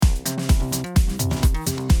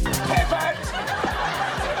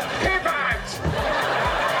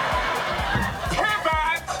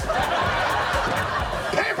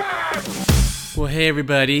hey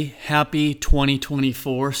everybody. Happy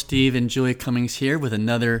 2024. Steve and Julia Cummings here with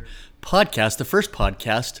another podcast, the first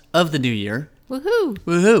podcast of the new year. Woohoo!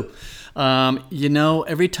 Woohoo!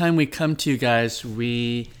 Every time we come to you guys,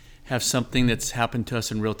 we have something that's happened to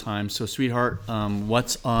us in real time. So, sweetheart,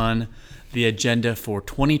 what's on the agenda for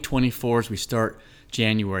 2024 as we start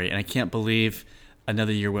January? And I can't believe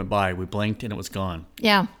another year went by. We blinked and it was gone.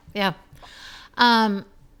 Yeah. Well,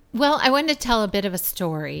 I wanted to tell a bit of a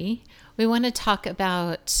story. We want to talk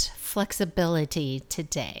about flexibility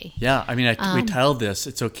today. Yeah, I mean, we titled this,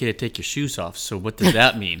 "It's okay to take your shoes off." So what does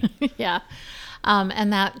that mean? Yeah.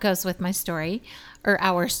 And that goes with my story, or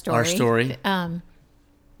our story. Our story.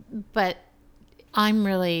 But I'm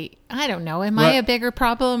really, I don't know, am I a bigger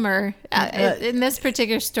problem? Or in this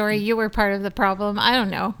particular story, you were part of the problem? I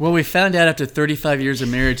don't know. Well, we found out after 35 years of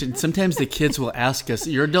marriage, and sometimes the kids will ask us,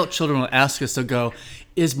 your adult children will ask us, they'll go,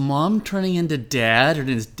 is mom turning into dad, or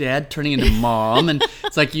is dad turning into mom? And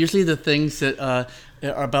it's like usually the things that are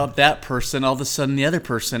about that person, all of a sudden the other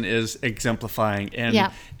person is exemplifying.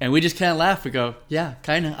 And we just kind of laugh. We go, yeah,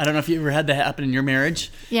 kind of. I don't know if you ever had that happen in your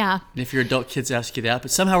marriage. Yeah. And if your adult kids ask you that.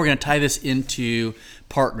 But somehow we're going to tie this into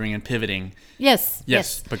partnering and pivoting. Yes.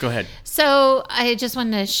 But go ahead. So I just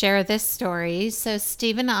wanted to share this story. So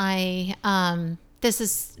Steve and I, this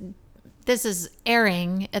is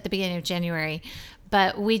airing at the beginning of January,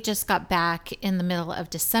 but we just got back in the middle of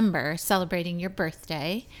December celebrating your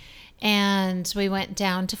birthday, and we went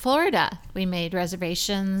down to Florida. We made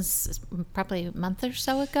reservations probably a month or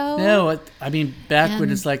so ago. No, I mean, when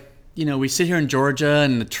it's like, we sit here in Georgia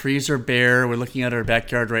and the trees are bare. We're looking at our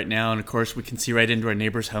backyard right now, and of course we can see right into our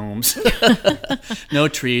neighbors' homes. No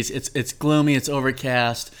trees. It's gloomy. It's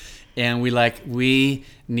overcast. And we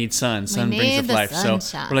need sun. Sun brings us life. Sunshine.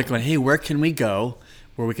 So we're like going, hey, where can we go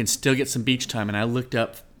where we can still get some beach time? And I looked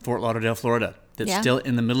up Fort Lauderdale, Florida. That's still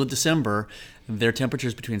in the middle of December. Their temperature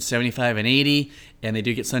is between 75 and 80, and they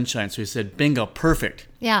do get sunshine. So we said, bingo, perfect.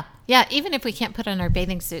 Yeah. Even if we can't put on our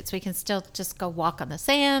bathing suits, we can still just go walk on the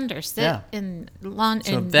sand or sit in lawn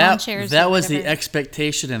chairs. That was the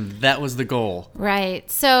expectation, and that was the goal. Right.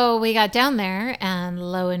 So we got down there,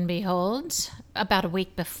 and lo and behold, about a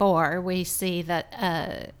week before, we see that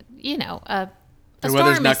the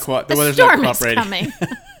weather's not cooperating. Coming.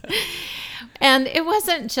 And it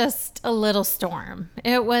wasn't just a little storm.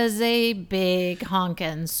 It was a big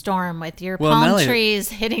honkin' storm with your palm trees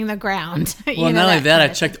hitting the ground. Well, not only that, I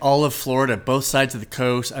checked all of Florida, both sides of the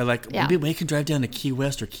coast. Maybe we can drive down to Key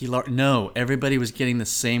West or Key Largo. No, everybody was getting the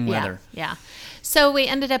same weather. Yeah. So we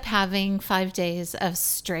ended up having 5 days of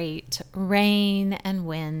straight rain and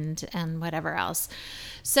wind and whatever else.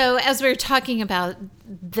 So as we were talking about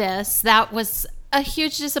this, that was a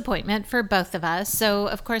huge disappointment for both of us. So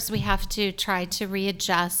of course we have to try to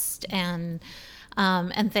readjust and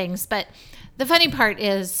things. But the funny part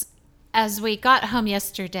is, as we got home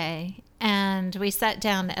yesterday and we sat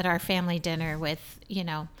down at our family dinner with,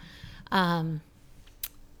 my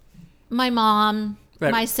mom,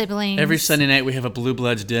 my siblings. Every Sunday night we have a Blue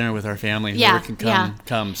Bloods dinner with our family. Whoever can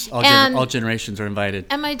comes. All generations are invited.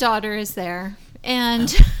 And my daughter is there.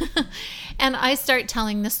 And and I start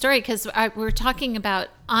telling the story because we're talking about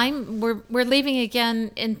we're leaving again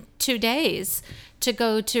in 2 days to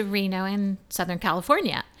go to Reno in Southern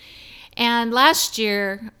California. And last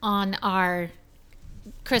year on our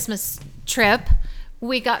Christmas trip,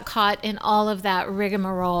 we got caught in all of that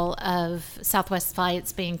rigmarole of Southwest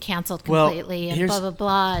flights being canceled completely and blah, blah,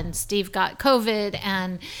 blah. And Steve got COVID.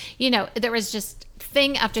 And, there was just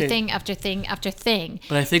thing after thing after thing after thing.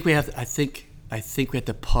 But I think we have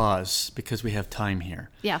to pause because we have time here.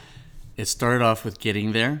 Yeah. It started off with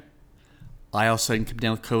getting there. I all of a sudden come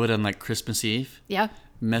down with COVID on Christmas Eve. Yeah.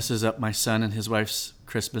 Messes up my son and his wife's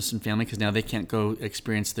Christmas and family because now they can't go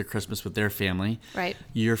experience their Christmas with their family. Right.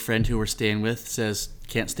 Your friend who we're staying with says,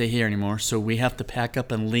 can't stay here anymore. So we have to pack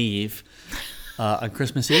up and leave on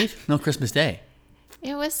Christmas Eve? No, Christmas Day. I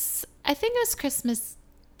think it was Christmas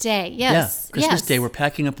Day. Yes. Yeah, Christmas Day. We're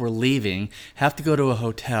packing up, we're leaving, have to go to a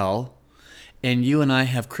hotel. And you and I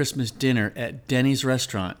have Christmas dinner at Denny's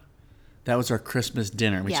restaurant. That was our Christmas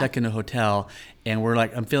dinner. We check in a hotel, and we're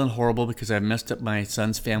like, I'm feeling horrible because I messed up my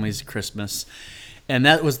son's family's Christmas. And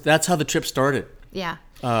that's how the trip started. Yeah.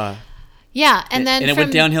 Yeah, and then it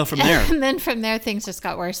went downhill from there. And then from there, things just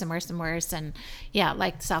got worse and worse and worse. And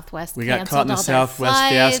like Southwest, we got caught in the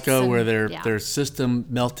Southwest fiasco where their system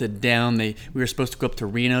melted down. We were supposed to go up to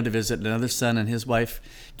Reno to visit another son and his wife,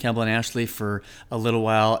 Campbell and Ashley, for a little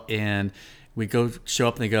while, and we show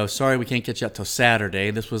up and they go, sorry, we can't get you out till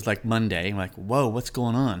Saturday. This was like Monday. I'm like, whoa, what's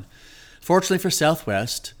going on? Fortunately for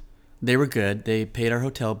Southwest, They were good. They paid our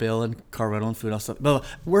hotel bill and car rental and food, all stuff. But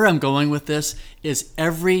where I'm going with this is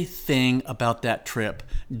everything about that trip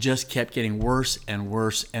just kept getting worse and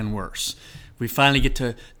worse and worse. We finally get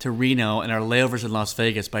to Reno, and our layover's in Las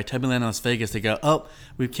Vegas. By the time we land in Las Vegas, they go, oh,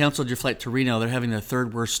 we've canceled your flight to Reno. They're having the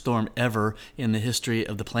third worst storm ever in the history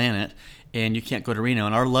of the planet, and you can't go to Reno.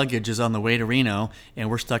 And our luggage is on the way to Reno, and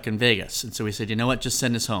we're stuck in Vegas. And so we said, you know what, just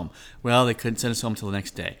send us home. Well, they couldn't send us home until the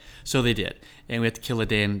next day. So they did. And we had to kill a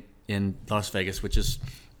day in Las Vegas, which is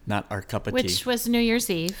not our cup of tea. Which was New Year's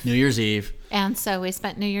Eve. New Year's Eve. And so we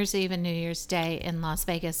spent New Year's Eve and New Year's Day in Las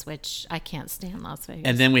Vegas, which I can't stand Las Vegas.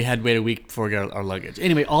 And then we had to wait a week before we got our luggage.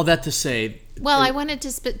 Anyway, all that to say... Well, I wanted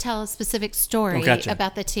to tell a specific story gotcha.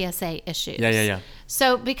 about the TSA issues. Yeah.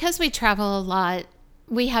 So because we travel a lot,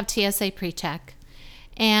 we have TSA PreCheck.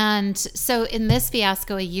 And so in this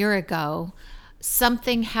fiasco a year ago,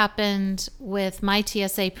 something happened with my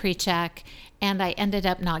TSA PreCheck, and I ended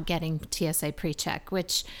up not getting TSA PreCheck,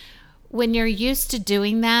 which when you're used to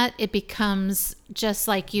doing that, it becomes just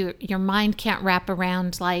like your mind can't wrap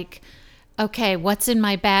around like, okay, what's in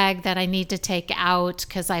my bag that I need to take out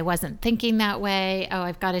because I wasn't thinking that way? Oh,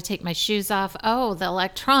 I've got to take my shoes off. Oh, the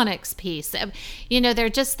electronics piece. You know, they're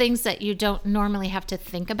just things that you don't normally have to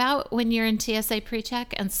think about when you're in TSA PreCheck.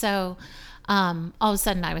 And so all of a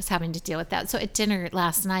sudden I was having to deal with that. So at dinner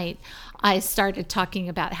last night, I started talking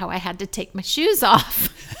about how I had to take my shoes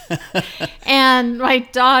off. And my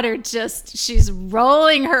daughter she's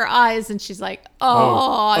rolling her eyes and she's like,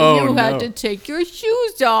 you had to take your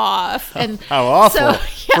shoes off. And how awful.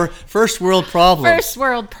 So, yeah, First world problems. First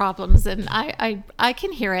world problems. And I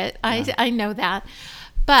can hear it. I know that.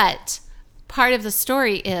 But part of the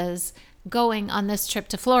story is going on this trip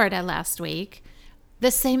to Florida last week,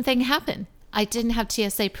 the same thing happened. I didn't have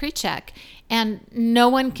TSA PreCheck, and no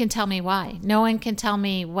one can tell me why. No one can tell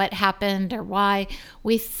me what happened or why.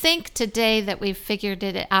 We think today that we've figured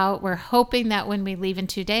it out. We're hoping that when we leave in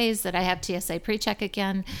 2 days that I have TSA PreCheck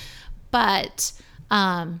again, but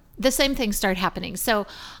the same thing started happening. So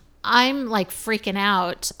I'm like freaking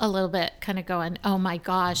out a little bit, kind of going, oh my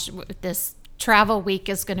gosh, this travel week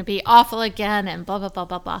is going to be awful again and blah, blah, blah,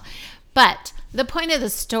 blah, blah. But the point of the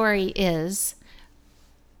story is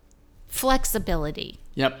flexibility.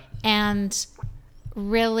 Yep. And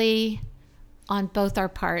really, on both our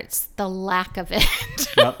parts, the lack of it.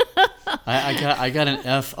 Yep. I got an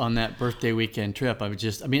F on that birthday weekend trip.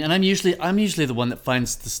 And I'm usually the one that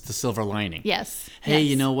finds the silver lining. Yes. Hey, yes.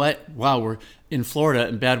 You know what? Wow, we're in Florida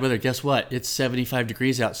in bad weather. Guess what? It's 75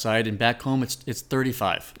 degrees outside, and back home it's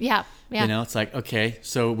 35. Yeah. You know, it's like, okay,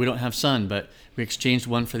 so we don't have sun, but we exchanged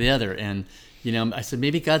one for the other. And you know, I said,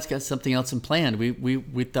 maybe God's got something else in plan. We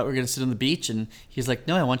thought we were going to sit on the beach, and he's like,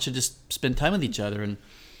 no, I want you to just spend time with each other. And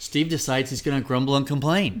Steve decides he's going to grumble and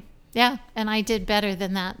complain. Yeah, and I did better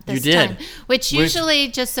than that this you did. time. Which usually,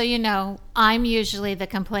 just so you know, I'm usually the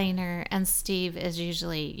complainer, and Steve is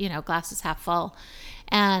usually, glasses half full.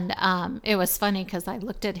 And it was funny because I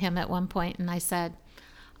looked at him at one point and I said,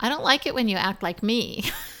 I don't like it when you act like me.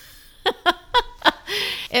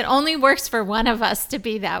 It only works for one of us to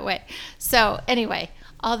be that way. So anyway,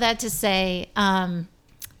 all that to say,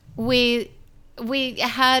 we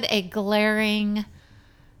had a glaring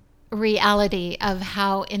reality of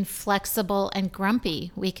how inflexible and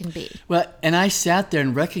grumpy we can be. Well, and I sat there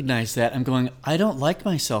and recognized that. I'm going, I don't like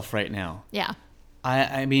myself right now. Yeah.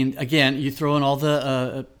 I mean, again, you throw in all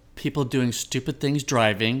the people doing stupid things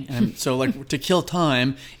driving. And so like to kill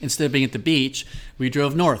time, instead of being at the beach, we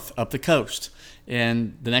drove north up the coast.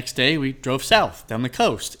 And the next day we drove south down the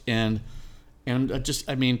coast. And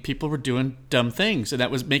people were doing dumb things. And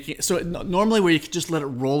that was making, so normally where you could just let it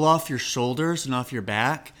roll off your shoulders and off your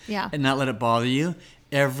back and not let it bother you,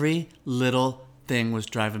 every little thing was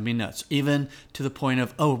driving me nuts. Even to the point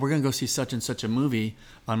of, we're going to go see such and such a movie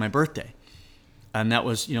on my birthday. And that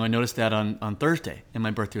was, I noticed that on Thursday, and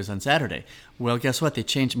my birthday was on Saturday. Well, guess what? They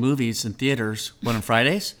changed movies in theaters, on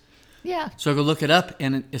Fridays? Yeah. So I go look it up,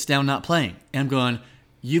 and it's now not playing. And I'm going,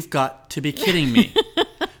 you've got to be kidding me.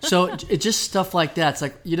 So it's just stuff like that. It's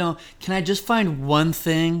like, can I just find one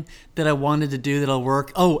thing that I wanted to do that'll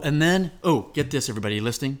work? And then, get this, everybody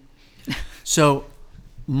listening. So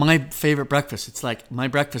my favorite breakfast, it's like, my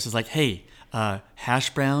breakfast is like, hey, hash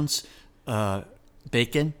browns,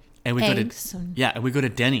 bacon, and we eggs. And we go to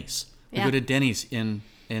Denny's. We go to Denny's in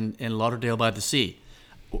Lauderdale by the Sea.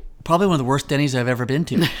 Probably one of the worst Denny's I've ever been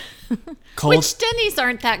to. Which Denny's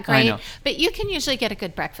aren't that great, I know. But you can usually get a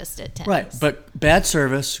good breakfast at Denny's. Right, but bad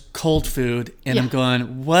service, cold food, and I'm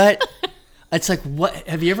going, what? It's like, what?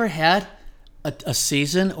 Have you ever had a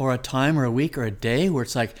season or a time or a week or a day where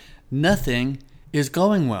it's like nothing is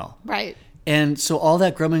going well? Right. And so all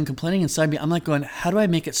that grumbling and complaining inside me, I'm like going, how do I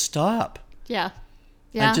make it stop? Yeah.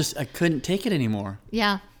 Yeah. I couldn't take it anymore.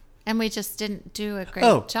 Yeah. And we just didn't do a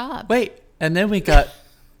great job. Wait. And then we got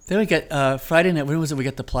Friday night, when was it? We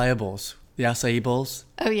got the playa bowls, the acai bowls.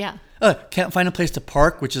 Oh, yeah. Can't find a place to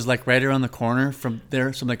park, which is like right around the corner from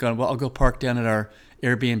there. So I'm like going, well, I'll go park down at our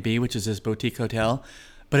Airbnb, which is this boutique hotel.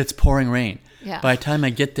 But it's pouring rain. Yeah. By the time I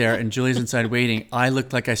get there and Julie's inside waiting, I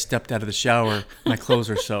look like I stepped out of the shower. My clothes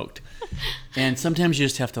are soaked. And sometimes you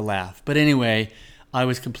just have to laugh. But anyway, I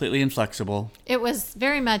was completely inflexible. It was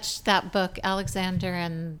very much that book, Alexander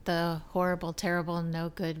and the Horrible, Terrible, No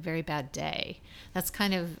Good, Very Bad Day. That's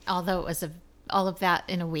kind of, although it was all of that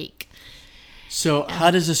in a week. So how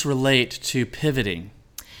does this relate to pivoting?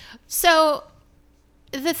 So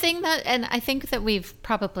the thing that, and I think that we've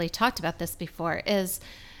probably talked about this before, is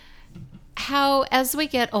how as we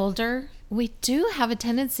get older, we do have a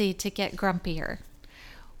tendency to get grumpier.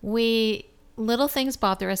 Little things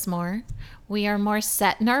bother us more. We are more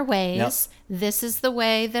set in our ways. Yep. This is the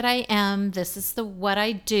way that I am. This is what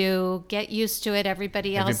I do. Get used to it.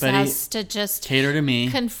 Everybody else has to just cater to me,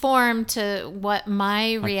 conform to what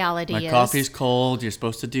my reality is. My coffee's cold. You're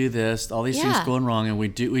supposed to do this. All these things going wrong, and we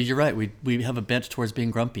do. You're right. We have a bent towards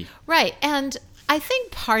being grumpy. Right, and I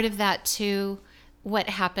think part of that too. What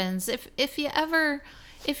happens if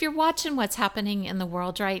you're watching what's happening in the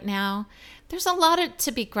world right now, there's a lot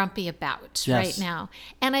to be grumpy about right now.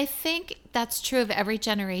 And I think that's true of every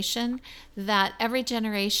generation, that every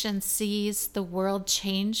generation sees the world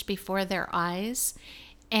change before their eyes.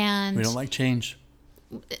 And we don't like change.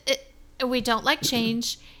 We don't like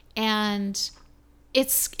change, and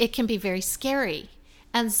it can be very scary.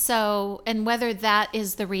 And so, and whether that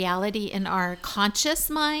is the reality in our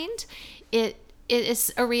conscious mind, it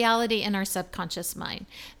is a reality in our subconscious mind,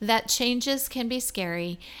 that changes can be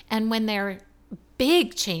scary. And when they're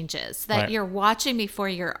big changes that you're watching before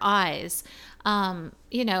your eyes, the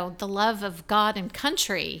love of God and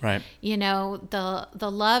country, the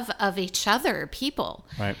love of each other, people,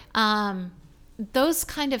 those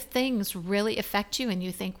kind of things really affect you. And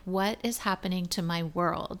you think, what is happening to my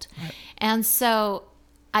world? Right. And so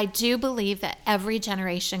I do believe that every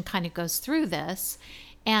generation kind of goes through this,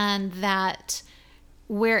 and that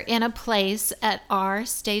we're in a place at our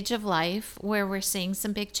stage of life where we're seeing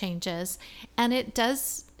some big changes, and it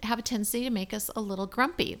does have a tendency to make us a little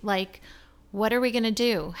grumpy. Like, what are we going to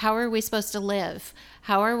do? How are we supposed to live?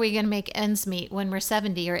 How are we going to make ends meet when we're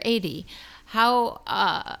 70 or 80? How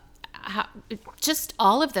just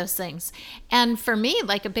all of those things. And for me,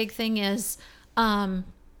 like, a big thing is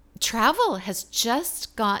travel has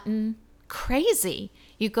just gotten crazy.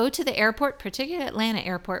 You go to the airport, particularly Atlanta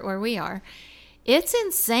airport where we are, it's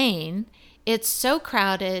insane. It's so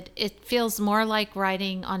crowded. It feels more like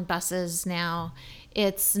riding on buses now.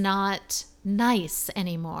 It's not nice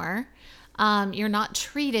anymore. You're not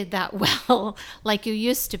treated that well like you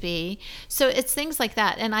used to be. So it's things like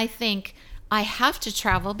that. And I think I have to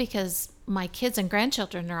travel because my kids and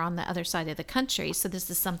grandchildren are on the other side of the country. So this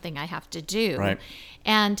is something I have to do. Right.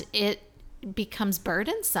 And it becomes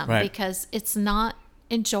burdensome because it's not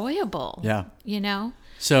enjoyable. Yeah.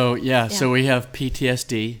 So, so we have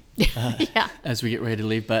PTSD as we get ready to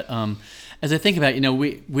leave. But as I think about it,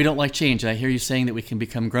 we don't like change. And I hear you saying that we can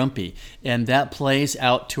become grumpy. And that plays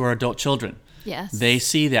out to our adult children. Yes. They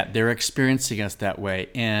see that. They're experiencing us that way.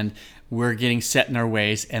 And we're getting set in our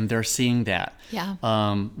ways, and they're seeing that. Yeah.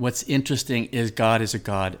 What's interesting is God is a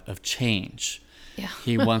God of change. Yeah.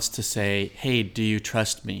 He wants to say, hey, do you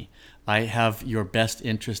trust me? I have your best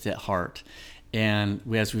interest at heart. And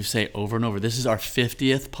as we say over and over, this is our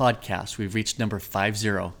 50th podcast. We've reached number 50.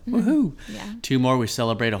 Woohoo! Yeah. 2 more, we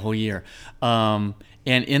celebrate a whole year. And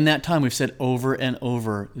in that time, we've said over and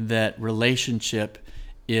over that relationship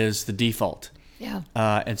is the default. Yeah.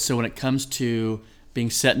 And so when it comes to being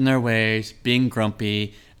set in their ways, being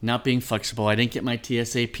grumpy, not being flexible, I didn't get my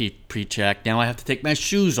TSA pre-check. Now I have to take my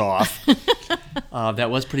shoes off. That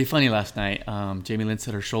was pretty funny last night. Jamie Lynn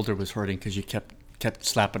said her shoulder was hurting because you kept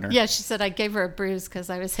slapping her. Yeah, she said I gave her a bruise because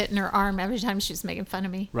I was hitting her arm every time she was making fun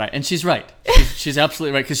of me. Right, and she's right. She's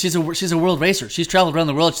absolutely right, because she's a world racer. She's traveled around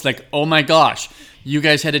the world. She's like, oh my gosh, you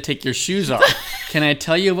guys had to take your shoes off. Can I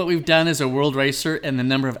tell you what we've done as a world racer and the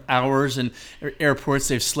number of hours and airports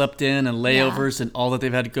they've slept in and layovers and all that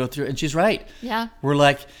they've had to go through? And she's right. Yeah. We're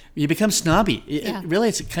like, you become snobby. Really,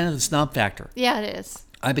 it's kind of the snob factor. Yeah, it is.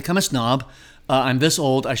 I become a snob. I'm this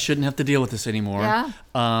old. I shouldn't have to deal with this anymore. Yeah.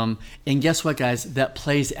 And guess what, guys? That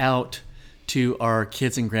plays out to our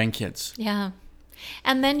kids and grandkids. Yeah.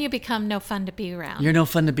 And then you become no fun to be around. You're no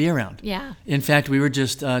fun to be around. Yeah. In fact, we were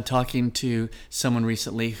just talking to someone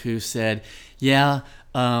recently who said,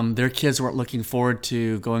 their kids weren't looking forward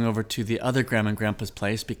to going over to the other grandma and grandpa's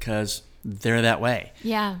place because they're that way.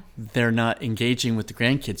 Yeah. They're not engaging with the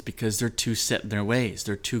grandkids because they're too set in their ways.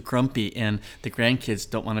 They're too grumpy, and the grandkids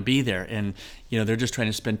don't want to be there. And, they're just trying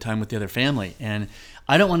to spend time with the other family. And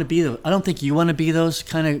I don't want to be I don't think you want to be those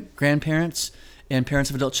kind of grandparents and parents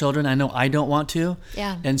of adult children. I know I don't want to.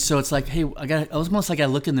 Yeah. And so it's like, hey, almost like I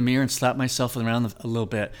look in the mirror and slap myself around a little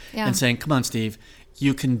bit and saying, come on, Steve,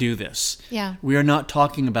 you can do this. Yeah. We are not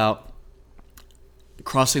talking about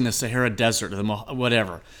crossing the Sahara Desert or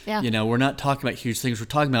whatever. Yeah. We're not talking about huge things. We're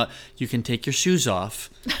talking about you can take your shoes off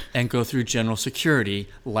and go through general security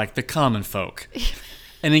like the common folk.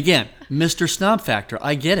 And again, Mr. Snob Factor,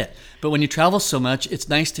 I get it. But when you travel so much, it's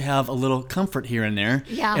nice to have a little comfort here and there.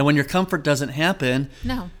 Yeah. And when your comfort doesn't happen,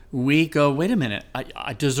 we go, wait a minute,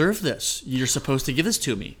 I deserve this. You're supposed to give this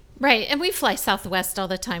to me. Right. And we fly Southwest all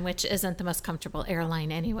the time, which isn't the most comfortable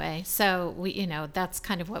airline anyway. So that's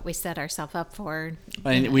kind of what we set ourselves up for.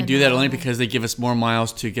 And we do that only because they give us more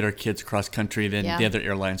miles to get our kids cross country than the other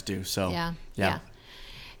airlines do. So yeah.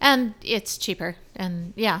 And it's cheaper.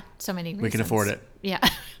 And so many reasons. We can afford it. Yeah.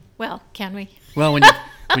 Well, can we? Well,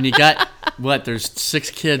 when you got there's 6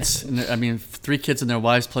 kids, 3 kids and their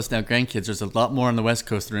wives plus now grandkids. There's a lot more on the West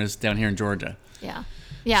Coast than there is down here in Georgia. Yeah.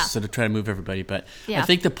 Yeah. So to try to move everybody. But I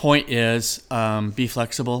think the point is be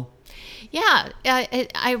flexible. Yeah.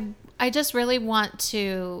 I just really want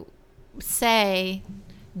to say,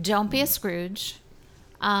 don't be a Scrooge.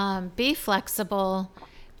 Be flexible.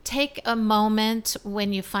 Take a moment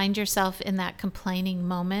when you find yourself in that complaining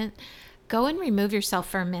moment. Go and remove yourself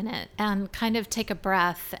for a minute and kind of take a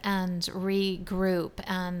breath and regroup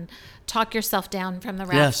and talk yourself down from the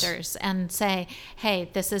rafters and say, hey,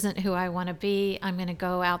 this isn't who I want to be. I'm going to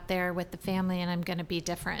go out there with the family and I'm going to be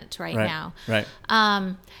different right now. Right.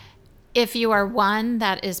 If you are one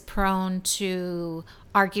that is prone to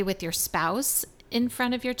argue with your spouse in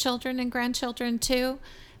front of your children and grandchildren too,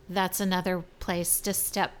 that's another place to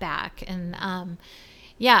step back. And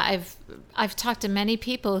I've talked to many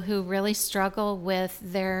people who really struggle with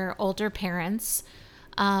their older parents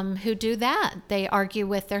who do that. They argue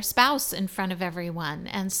with their spouse in front of everyone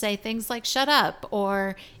and say things like "shut up"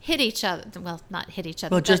 or hit each other. Well, not hit each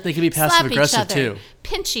other. Well, just they can be passive aggressive too.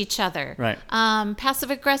 Pinch each other. Right.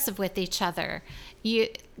 Passive aggressive with each other.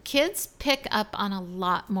 Kids pick up on a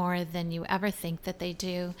lot more than you ever think that they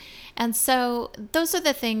do. And so those are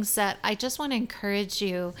the things that I just want to encourage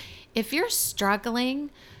you. If you're struggling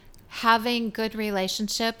having good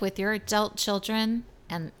relationship with your adult children,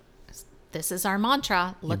 and this is our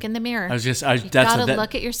mantra, look in the mirror. You got to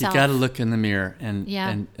look at yourself. You got to look in the mirror and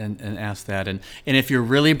ask that. And if you're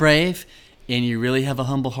really brave and you really have a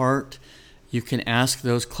humble heart, you can ask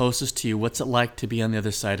those closest to you, what's it like to be on the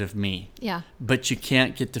other side of me? Yeah. But you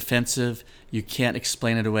can't get defensive. You can't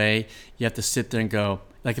explain it away. You have to sit there and go,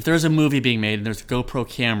 like if there's a movie being made and there's a GoPro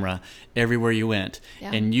camera everywhere you went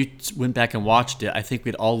and you went back and watched it, I think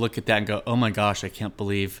we'd all look at that and go, oh my gosh, I can't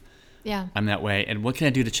believe I'm that way. And what can I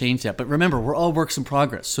do to change that? But remember, we're all works in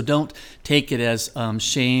progress. So don't take it as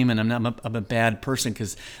shame and I'm a bad person,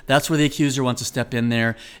 because that's where the accuser wants to step in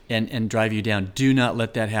there and drive you down. Do not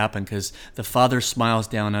let that happen, because the Father smiles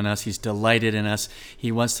down on us. He's delighted in us.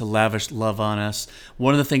 He wants to lavish love on us.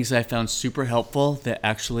 One of the things that I found super helpful that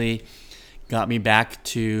actually got me back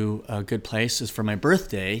to a good place is for my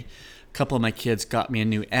birthday, a couple of my kids got me a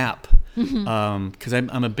new app. Because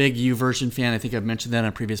I'm a big YouVersion fan. I think I've mentioned that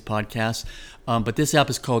on previous podcasts. But this app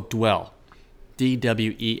is called Dwell,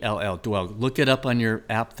 Dwell, Dwell. Look it up on your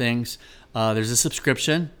app things. There's a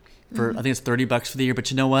subscription for I think it's $30 for the year.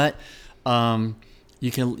 But you know what?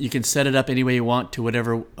 You can set it up any way you want to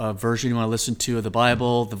whatever version you want to listen to of the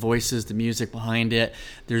Bible, the voices, the music behind it.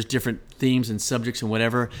 There's different themes and subjects and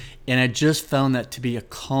whatever. And I just found that to be a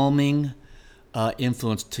calming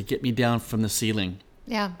influence to get me down from the ceiling.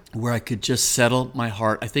 Yeah. Where I could just settle my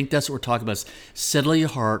heart. I think that's what we're talking about, is settle your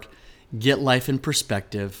heart, get life in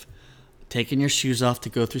perspective. Taking your shoes off to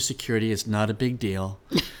go through security is not a big deal.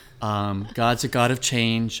 God's a God of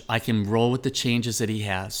change. I can roll with the changes that he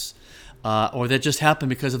has. Or that just happened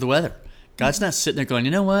because of the weather. God's not sitting there going,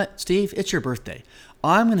 you know what, Steve, it's your birthday.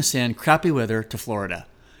 I'm going to send crappy weather to Florida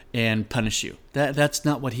and punish you. That's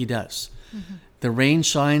not what he does. Mm-hmm. The rain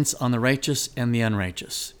shines on the righteous and the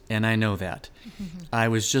unrighteous, and I know that. Mm-hmm. I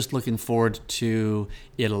was just looking forward to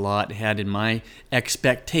it a lot, had in my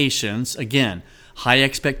expectations, again, high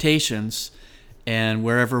expectations, and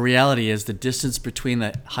wherever reality is, the distance between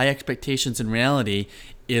the high expectations and reality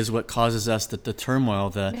is what causes us the turmoil,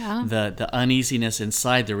 the uneasiness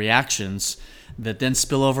inside, the reactions that then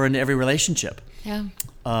spill over into every relationship. Yeah.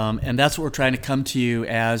 And that's what we're trying to come to you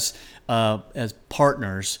as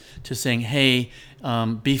partners, to saying, hey,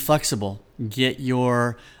 be flexible, get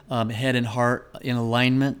your head and heart in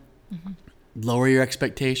alignment, lower your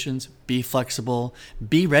expectations, be flexible,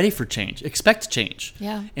 be ready for change, expect change.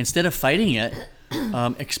 Yeah. Instead of fighting it,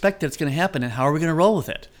 expect that it's going to happen, and how are we going to roll with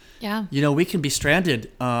it? Yeah. You know, we can be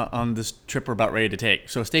stranded on this trip we're about ready to take.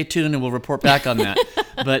 So stay tuned and we'll report back on that.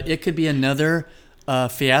 But it could be another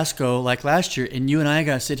fiasco like last year, and you and I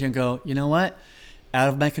got to sit here and go, you know what? Out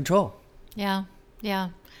of my control. Yeah. Yeah.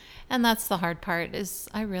 And that's the hard part, is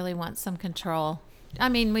I really want some control. I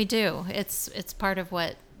mean, we do. It's part of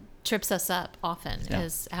what trips us up often,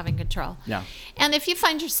 is having control. Yeah. And if you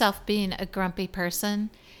find yourself being a grumpy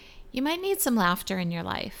person, you might need some laughter in your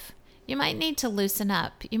life. You might need to loosen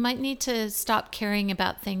up. You might need to stop caring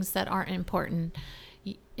about things that aren't important.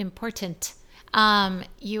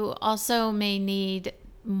 You also may need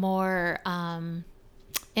more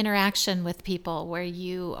interaction with people, where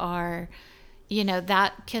you are,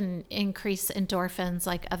 that can increase endorphins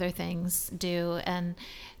like other things do. And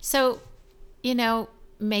so,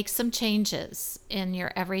 make some changes in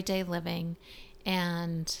your everyday living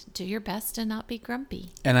and do your best to not be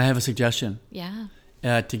grumpy. And I have a suggestion. Yeah.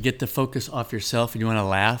 To get the focus off yourself and you want to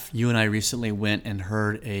laugh, you and I recently went and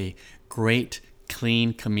heard a great,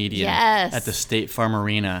 clean comedian at the State Farm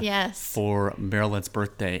Arena for Marilyn's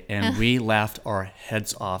birthday. And we laughed our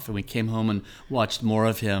heads off. And we came home and watched more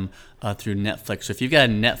of him through Netflix. So if you've got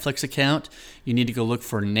a Netflix account, you need to go look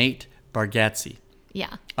for Nate Bargatze.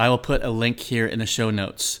 Yeah. I will put a link here in the show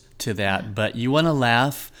notes to that. Yeah. But you want to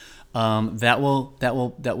laugh. That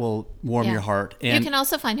will warm your heart. And you can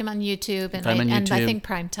also find him on YouTube and I think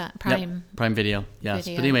Prime Video. Yes.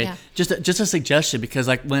 But anyway, just a suggestion, because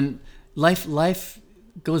like when life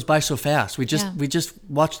goes by so fast, we just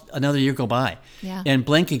watched another year go by, and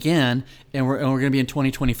blink again, and we're going to be in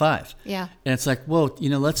 2025. Yeah. And it's like, whoa,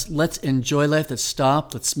 let's enjoy life. Let's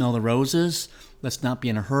stop. Let's smell the roses. Let's not be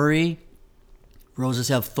in a hurry. Roses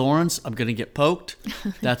have thorns. I'm going to get poked.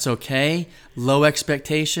 That's okay. Low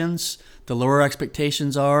expectations. The lower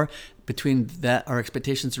expectations are, between that, our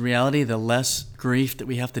expectations and reality, the less grief that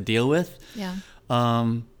we have to deal with. Yeah.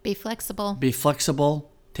 Be flexible. Be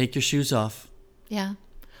flexible. Take your shoes off. Yeah.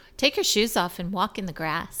 Take your shoes off and walk in the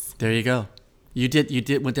grass. There you go. You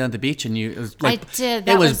went down to the beach, and it was like, I did.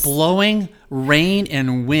 It was blowing rain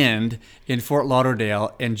and wind in Fort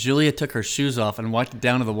Lauderdale, and Julia took her shoes off and walked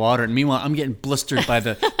down to the water. And meanwhile, I'm getting blistered by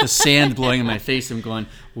the sand blowing in my face. I'm going,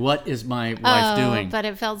 what is my wife doing? But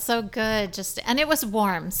it felt so good. And it was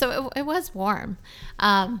warm. So it was warm.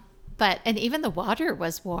 And even the water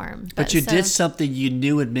was warm. But you did something you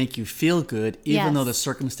knew would make you feel good, even though the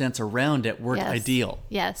circumstance around it weren't ideal.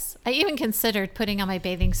 Yes. I even considered putting on my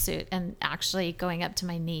bathing suit and actually going up to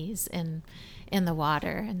my knees in the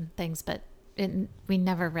water and things, but we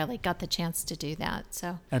never really got the chance to do that.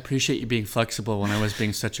 So I appreciate you being flexible when I was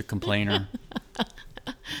being such a complainer.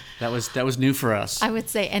 That was new for us. I would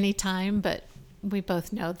say anytime, but we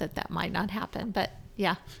both know that might not happen. But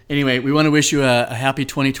yeah. Anyway, we want to wish you a happy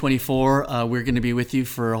 2024. We're going to be with you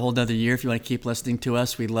for a whole nother year. If you want to keep listening to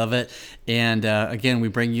us, we love it. And again, we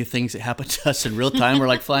bring you things that happen to us in real time. We're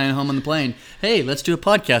like flying home on the plane. Hey, let's do a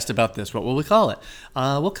podcast about this. What will we call it?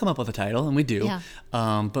 We'll come up with a title, and we do.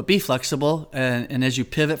 Yeah. But be flexible. And as you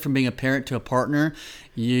pivot from being a parent to a partner,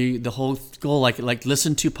 the whole goal, like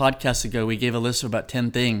listen to podcasts ago, we gave a list of about 10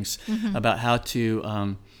 things about how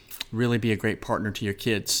to really be a great partner to your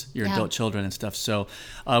kids, your adult children and stuff. So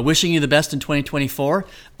wishing you the best in 2024.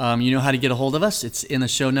 You know how to get a hold of us. It's in the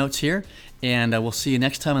show notes here. And we'll see you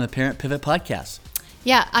next time on the Parent Pivot Podcast.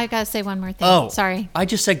 Yeah, I got to say one more thing. Oh, sorry. I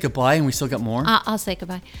just said goodbye and we still got more. I'll say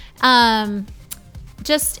goodbye.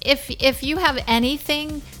 Just if you have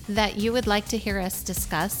anything that you would like to hear us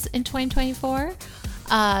discuss in 2024,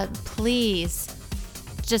 please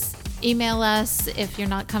just email us. If you're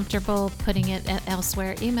not comfortable putting it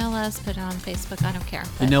elsewhere, email us, put it on Facebook. I don't care.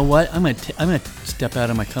 You know what? I'm gonna step out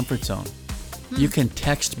of my comfort zone. You can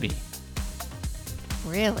text me.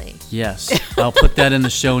 Really? Yes. I'll put that in the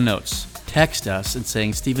show notes. Text us and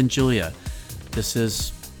saying, Steve and Julia, this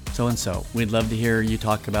is so-and-so. We'd love to hear you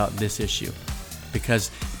talk about this issue.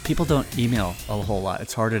 Because people don't email a whole lot.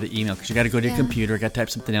 It's harder to email because you got to go to your computer, got to type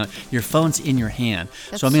something out. Your phone's in your hand.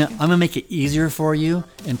 So I'm gonna make it easier for you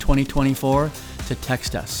in 2024 to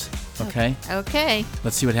text us. Okay? Okay.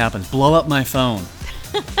 Let's see what happens. Blow up my phone.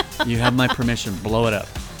 You have my permission. Blow it up.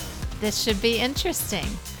 This should be interesting.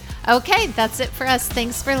 Okay, that's it for us.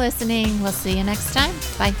 Thanks for listening. We'll see you next time.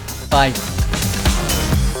 Bye. Bye.